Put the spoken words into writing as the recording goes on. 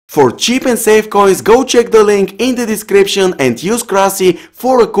For cheap and safe coins, go check the link in the description and use Krasi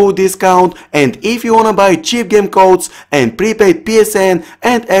for a cool discount. And if you wanna buy cheap game codes and prepaid PSN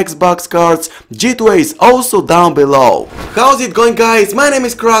and Xbox cards, G2A is also down below. How's it going, guys? My name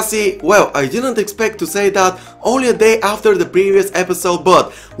is Krasi. Well, I didn't expect to say that only a day after the previous episode,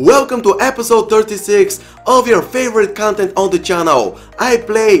 but welcome to episode 36 of your favorite content on the channel. I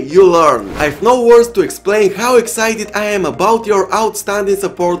play, you learn. I have no words to explain how excited I am about your outstanding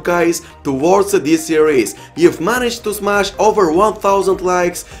support, guys, towards this series. You've managed to smash over 1000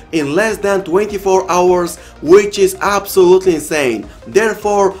 likes in less than 24 hours, which is absolutely insane.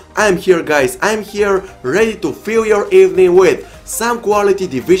 Therefore, I'm here, guys. I'm here ready to fill your evening with some quality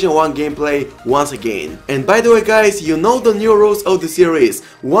Division 1 gameplay once again. And by the way, guys, you know the new rules of the series.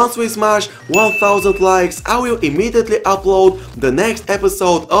 Once we smash 1000 likes, I will immediately upload the next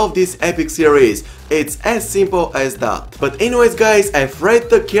episode of this epic series. It's as simple as that. But anyways, guys, I've read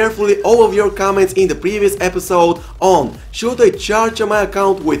carefully all of your comments in the previous episode on should I charge my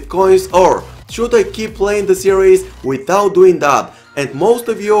account with coins or should I keep playing the series without doing that. And most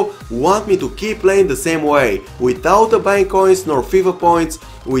of you want me to keep playing the same way, without buying coins nor FIFA points,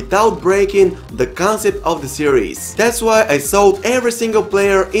 without breaking the concept of the series. That's why I sold every single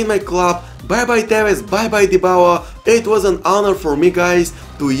player in my club. Bye bye Tevez, bye bye Dybala. It was an honor for me, guys,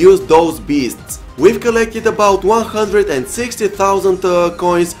 to use those beasts. We've collected about 160,000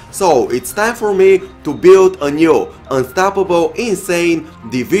 coins, so it's time for me to build a new, unstoppable, insane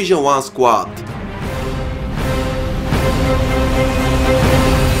Division 1 squad.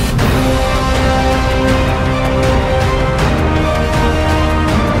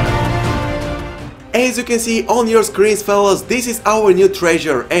 As you can see on your screens, fellas, this is our new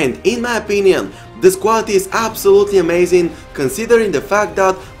treasure, and in my opinion, the squad is absolutely amazing, considering the fact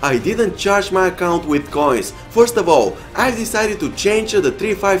that I didn't charge my account with coins. First of all, I've decided to change the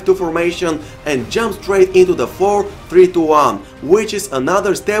 3-5-2 formation and jump straight into the 4-3-2-1, which is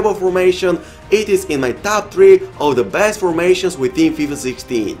another stable formation. It is in my top 3 of the best formations within FIFA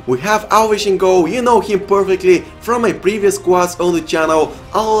 16. We have Alves in goal, you know him perfectly from my previous squads on the channel,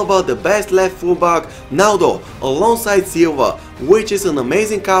 all about the best left fullback, Naldo, alongside Silva, which is an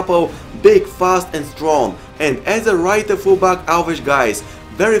amazing couple, big, fast and strong. And as a right fullback, Alves, guys,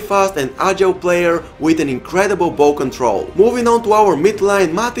 very fast and agile player with an incredible ball control. Moving on to our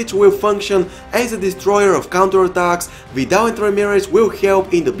midline, Matic will function as a destroyer of counterattacks. Vidal and Ramirez will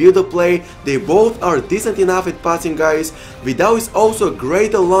help in the build-up play. They both are decent enough at passing, guys. Vidal is also a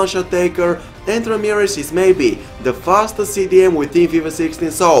great long shot taker, and Ramirez is maybe the fastest CDM within FIFA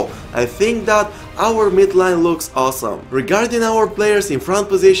 16, so I think that our midline looks awesome. Regarding our players in front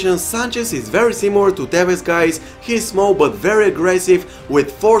position, Sanchez is very similar to Tevez, guys. He's small but very aggressive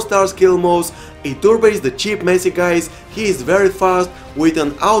with 4-star skill moves. Iturbe is the cheap Messi, guys. He is very fast with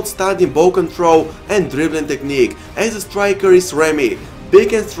an outstanding ball control and dribbling technique. As a striker is Remy,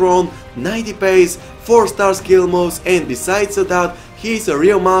 big and strong, 90 pace, 4-star skill moves, and besides that, he's a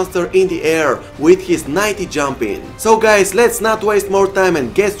real monster in the air with his 90 jumping. So guys, let's not waste more time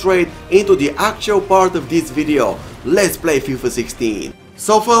and get straight into the actual part of this video. Let's play FIFA 16.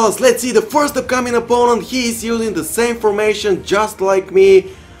 So fellas, let's see the first upcoming opponent. He is using the same formation just like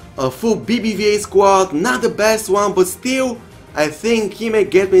me. A full BBVA squad, not the best one, but still, I think he may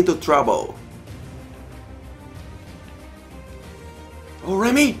get me into trouble. Oh,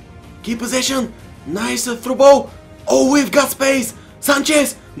 Remy, keep possession. Nice through ball. Oh, we've got space.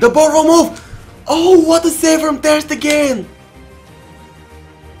 Sanchez, the ball roll move! Oh, what a save from Ter Stegen!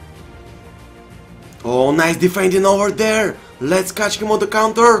 Oh, nice defending over there! Let's catch him on the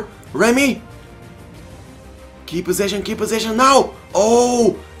counter! Remy! Keep possession now!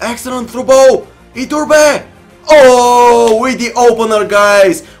 Oh, excellent through ball! Iturbe! Oh, with the opener,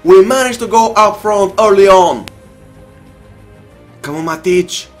 guys! We managed to go up front early on! Come on,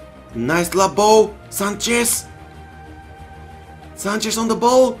 Matic! Nice lap ball! Sanchez! Sanchez on the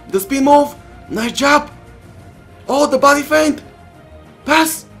ball, the spin move, nice job. Oh, the body feint.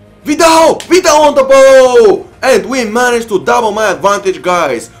 Pass. Vidal on the ball. And we managed to double my advantage,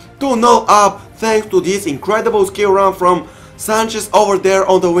 guys. 2-0 up thanks to this incredible skill run from Sanchez over there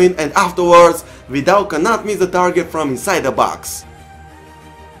on the wing, and afterwards Vidal cannot miss the target from inside the box.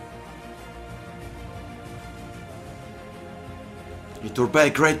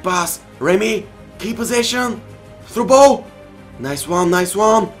 Iturbe, great pass. Remy, keep possession. Through ball. Nice one, nice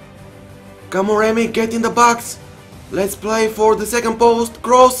one. Come on, Remy, get in the box. Let's play for the second post.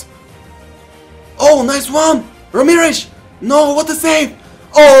 Cross. Oh, nice one. Ramirez. No, what a save.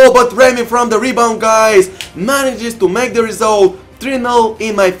 Oh, but Remy from the rebound, guys, manages to make the result 3-0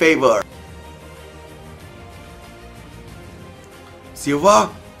 in my favor. Silva.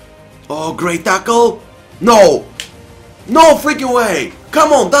 Oh, great tackle. No. No freaking way.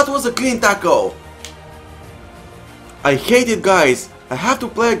 Come on, that was a clean tackle. I hate it, guys. I have to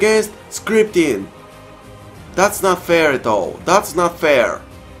play against scripting. That's not fair at all. That's not fair.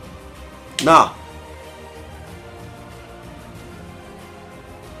 Nah.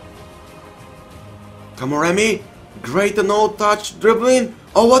 Come on, Remy. Great no-touch dribbling.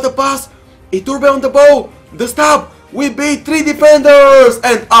 Oh, what a pass. Iturbe on the ball. The stop. We beat 3 defenders.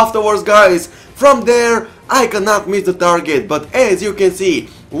 And afterwards, guys, from there, I cannot miss the target. But as you can see,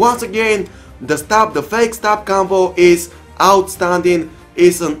 once again, the fake stop combo is outstanding.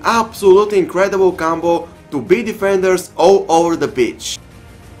 It's an absolutely incredible combo to beat defenders all over the pitch.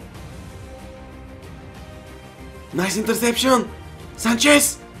 Nice interception.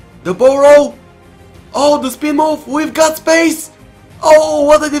 Sanchez. The ball roll. Oh, the spin move. We've got space. Oh,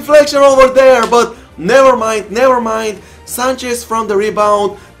 what a deflection over there. But never mind, never mind. Sanchez from the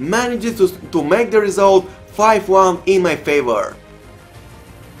rebound manages to make the result 5-1 in my favor.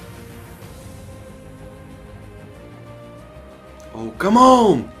 Oh, come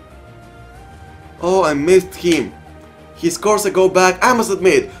on. Oh, I missed him. He scores a goal back. I must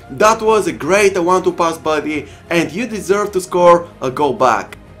admit, that was a great 1-2 pass, buddy, and you deserve to score a goal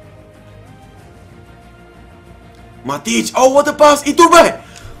back. Matic, oh, what a pass. Iturbe.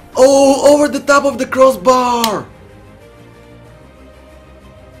 Oh, over the top of the crossbar.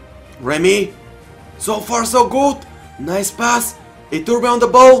 Remy, so far so good. Nice pass. Iturbe on the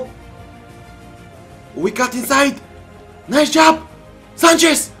ball. We cut inside. Nice job.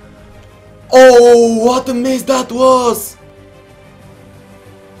 Sanchez. Oh, what a miss that was.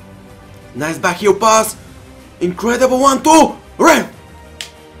 Nice backheel pass. Incredible 1-2. Ref.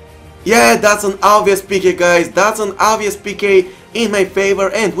 Yeah, that's an obvious PK, guys. That's an obvious PK in my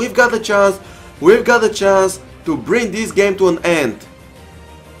favor, and we've got the chance to bring this game to an end.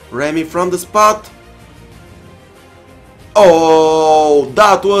 Remy from the spot. Oh,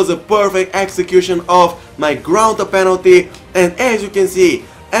 that was a perfect execution of my ground penalty, and as you can see,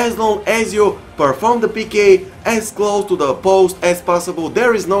 as long as you perform the PK as close to the post as possible,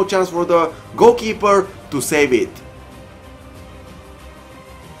 there is no chance for the goalkeeper to save it.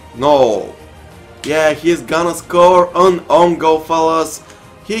 No. Yeah, he's gonna score an own goal, fellas.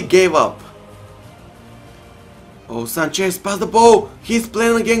 He gave up. Oh, Sanchez passed the ball. He's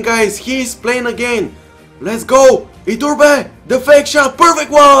playing again, guys. He's playing again. Let's go. Iturbe, the fake shot,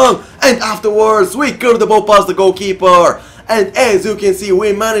 perfect one. And afterwards, we curved the ball past the goalkeeper. And as you can see,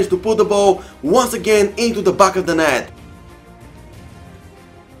 we managed to put the ball once again into the back of the net.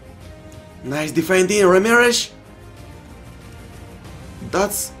 Nice defending, Ramirez.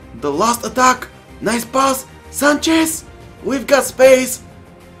 That's the last attack. Nice pass. Sanchez. We've got space.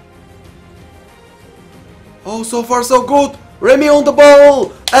 Oh, so far so good. Remy on the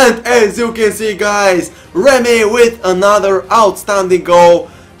ball. And as you can see, guys, Remy with another outstanding goal.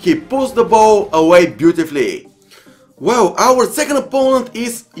 He puts the ball away beautifully. Well, our second opponent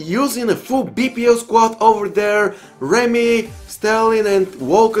is using a full BPO squad over there. Remy, Sterling and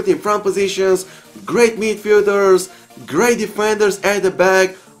Walcott in front positions. Great midfielders. Great defenders at the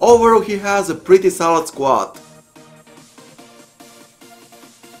back. Overall, he has a pretty solid squad.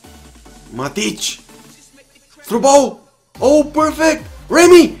 Matic. Through ball. Oh, perfect.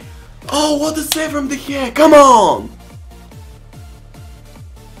 Remy. Oh, what a save from the here. Come on.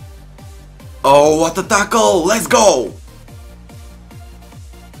 Oh, what a tackle. Let's go.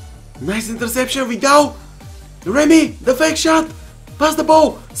 Nice interception. Vidal. Remy, the fake shot. Pass the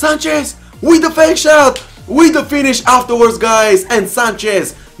ball. Sanchez with the fake shot. With the finish afterwards, guys. And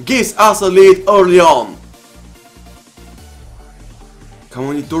Sanchez gives us a lead early on. Come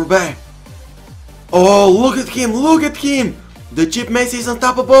on, Iturbe. Oh, look at him. Look at him. The cheap Messi is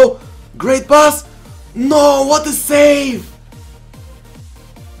unstoppable. Great pass. No, what a save.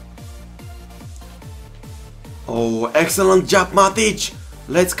 Oh, excellent job, Matic.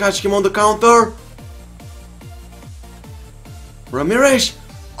 Let's catch him on the counter. Ramirez.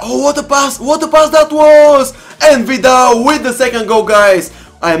 Oh, what a pass. What a pass that was. And Vidal with the second goal, guys.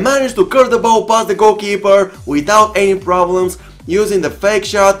 I managed to curve the ball past the goalkeeper without any problems, using the fake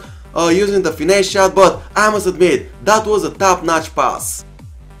shot, using the finesse shot, but I must admit, that was a top-notch pass.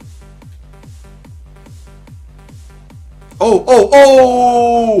 Oh, oh,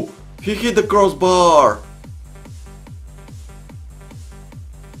 oh! He hit the crossbar.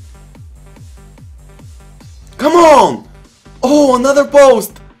 Come on! Oh, another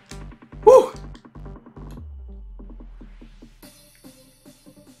post! Whew.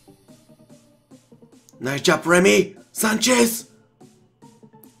 Nice job, Remy. Sanchez.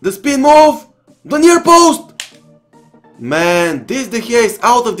 The spin move. The near post. Man, this De Gea is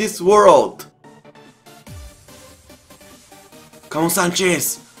out of this world. Come on,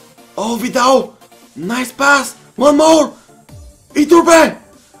 Sanchez. Oh, Vidal. Nice pass. One more. Iturbe.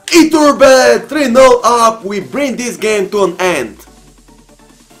 Iturbe. 3-0 up. We bring this game to an end.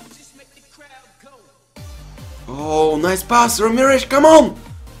 Oh, nice pass. Ramirez, come on.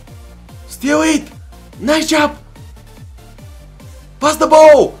 Steal it. Nice job. Pass the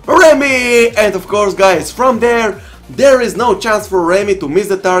ball. Remy. And of course, guys, from there is no chance for Remy to miss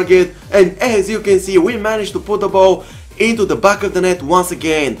the target. And as you can see, we managed to put the ball into the back of the net once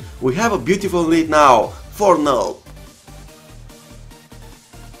again. We have a beautiful lead now. 4-0.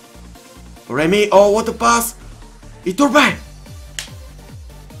 Remy, oh, what a pass. Iturbe.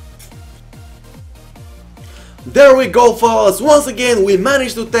 There we go, fellas. Once again, we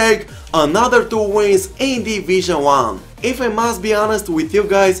managed to take another 2 wins in Division 1. If I must be honest with you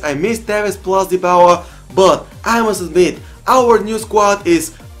guys, I missed Tevez plus Dybala, but I must admit, our new squad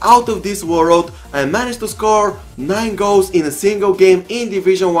is out of this world. I managed to score 9 goals in a single game in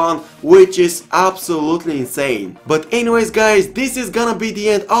Division 1, which is absolutely insane. But anyways, guys, this is gonna be the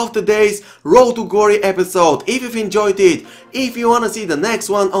end of today's Road to Glory episode. If you've enjoyed it, if you wanna see the next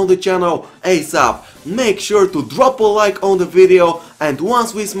one on the channel ASAP, make sure to drop a like on the video, and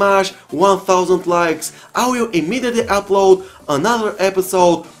once we smash 1000 likes, I will immediately upload another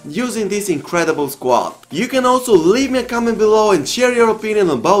episode using this incredible squad. You can also leave me a comment below and share your opinion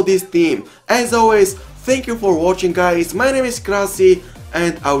about this team. As always, thank you for watching, guys. My name is Krasi,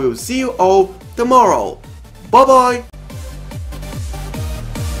 and I will see you all tomorrow. Bye bye!